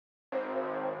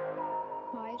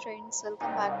friends,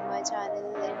 welcome back to my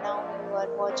channel, and now you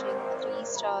are watching a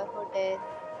 3-star hotel.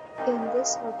 In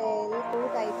this hotel, two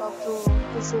type of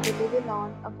room is available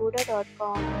on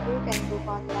agoda.com. You can book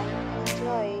online and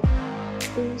enjoy it.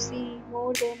 To see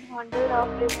more than 100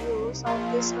 of reviews of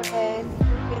this hotel,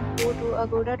 you can go to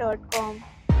agoda.com.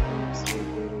 Let's check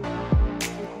the rating and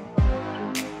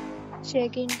rating.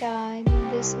 Check-in time in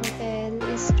this hotel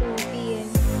is 2 p.m.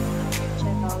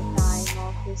 Check-out time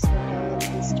of this hotel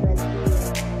is 12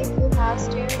 p.m. If you have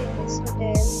stayed in this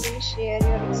hotel, please share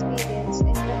your experience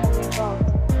in the comment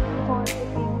box. For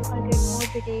booking or get more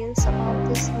details about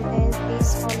this hotel,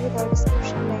 please follow the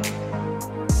description link.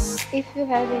 If you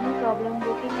have any problem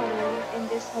booking a room in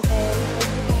this hotel, then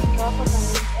you can drop a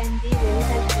comment and we will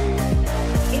help you.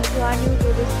 If you are new to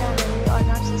this channel or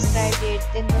not subscribed yet,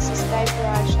 then must subscribe to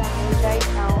our channel right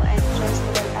now and press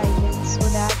the bell icon so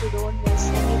that you don't miss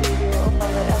any video of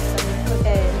our upcoming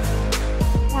hotel.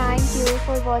 Thank you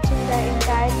for watching the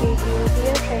entire video.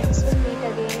 Dear friends, we'll meet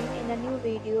again in a new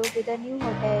video with a new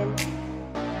hotel.